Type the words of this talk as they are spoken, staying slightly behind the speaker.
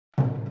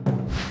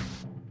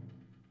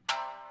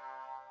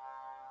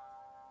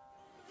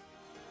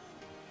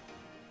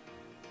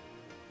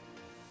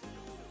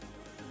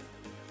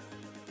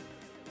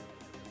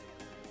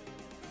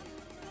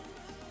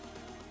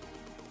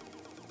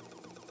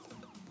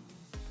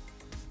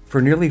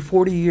For nearly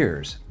 40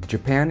 years, the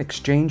Japan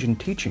Exchange and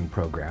Teaching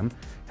Program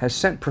has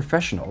sent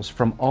professionals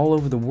from all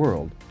over the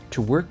world to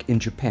work in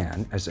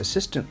Japan as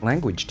assistant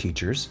language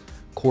teachers,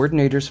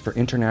 coordinators for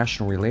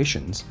international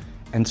relations,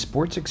 and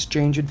sports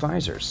exchange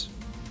advisors.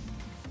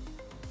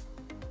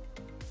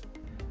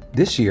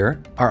 This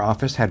year, our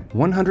office had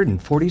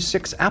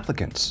 146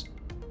 applicants.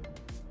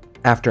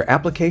 After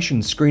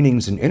application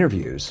screenings and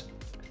interviews,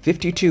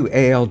 52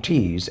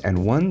 ALTs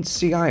and 1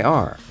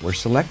 CIR were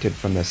selected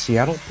from the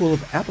Seattle pool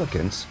of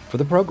applicants for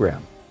the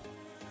program.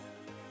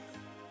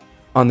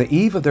 On the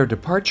eve of their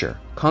departure,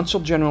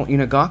 Consul-General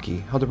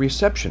Inagaki held a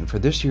reception for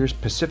this year's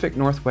Pacific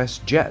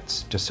Northwest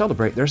Jets to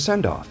celebrate their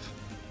send-off.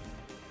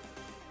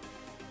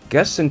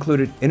 Guests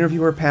included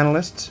interviewer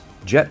panelists,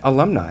 JET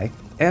alumni,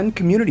 and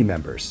community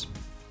members.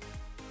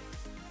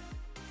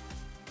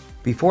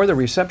 Before the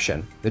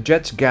reception, the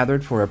Jets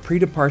gathered for a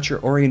pre-departure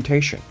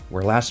orientation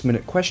where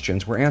last-minute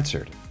questions were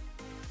answered.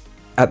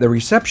 At the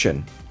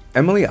reception,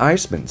 Emily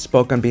Eisman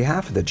spoke on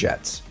behalf of the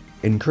Jets,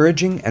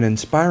 encouraging and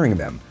inspiring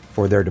them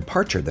for their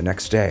departure the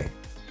next day.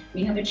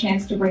 We have a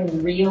chance to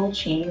bring real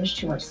change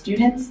to our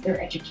students,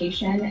 their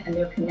education, and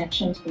their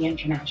connection to the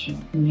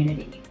international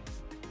community.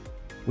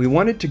 We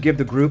wanted to give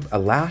the group a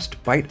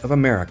last bite of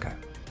America,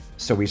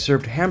 so we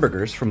served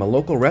hamburgers from a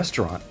local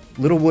restaurant,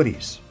 Little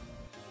Woody's.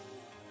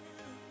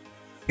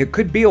 It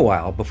could be a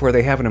while before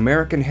they have an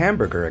American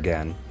hamburger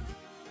again.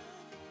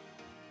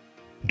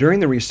 During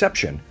the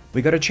reception,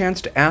 we got a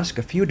chance to ask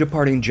a few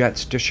departing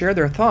Jets to share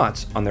their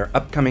thoughts on their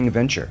upcoming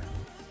venture.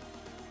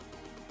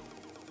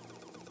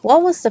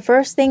 What was the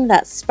first thing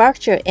that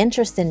sparked your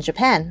interest in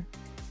Japan?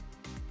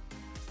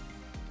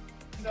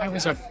 I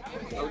was a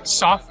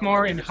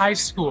sophomore in high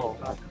school,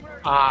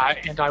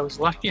 and I was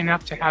lucky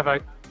enough to have a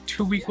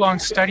 2-week-long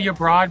study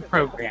abroad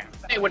program.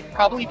 It would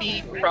probably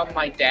be from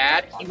my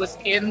dad. He was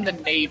in the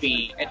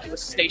Navy and he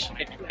was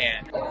stationed in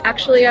Japan.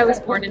 Actually, I was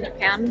born in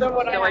Japan, though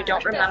I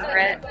don't remember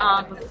it.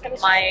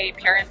 My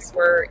parents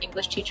were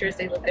English teachers.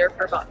 They lived there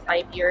for about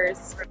 5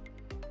 years.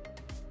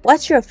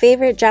 What's your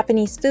favorite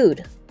Japanese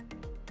food?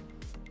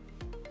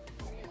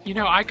 You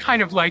know, I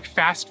kind of like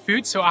fast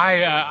food, so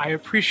I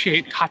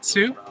appreciate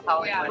katsu.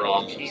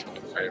 Ramen is my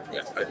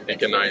favorite. I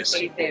think a nice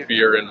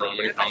beer and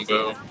ramen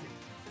combo.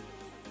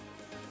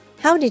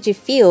 How did you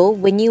feel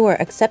when you were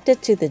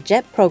accepted to the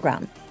JET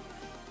program?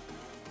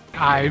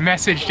 I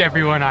messaged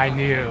everyone I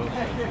knew,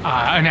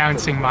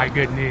 announcing my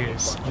good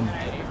news.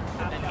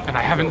 And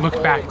I haven't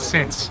looked back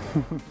since.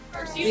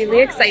 Really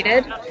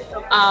excited.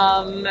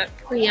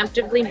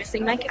 Preemptively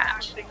missing my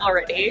cat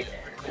already.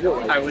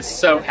 I was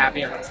so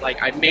happy. I was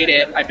like, I made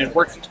it. I've been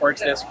working towards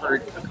this for a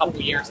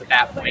couple years at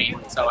that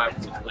point. So I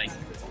was just like,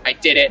 I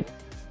did it.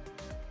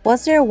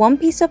 Was there one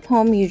piece of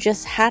home you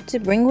just had to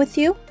bring with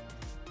you?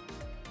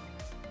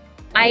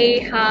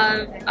 I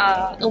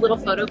have a little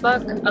photo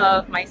book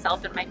of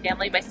myself and my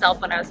family,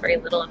 myself when I was very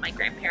little and my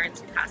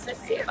grandparents who passed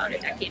away about a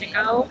decade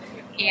ago.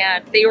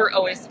 And they were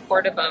always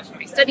supportive of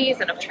my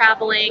studies and of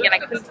traveling, and I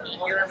couldn't be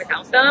here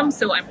without them,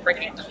 so I'm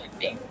bringing them with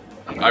me.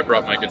 I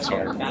brought my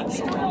guitar.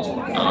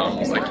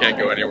 I can't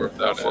go anywhere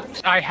without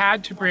it. I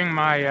had to bring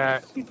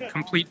my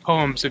complete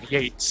poems of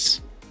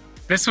Yeats.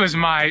 This was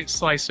my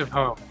slice of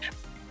home.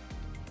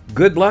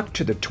 Good luck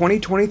to the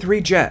 2023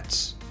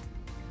 Jets!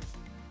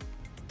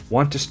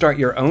 Want to start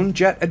your own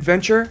JET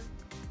adventure?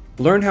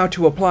 Learn how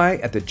to apply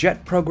at the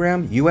JET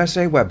Program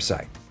USA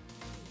website.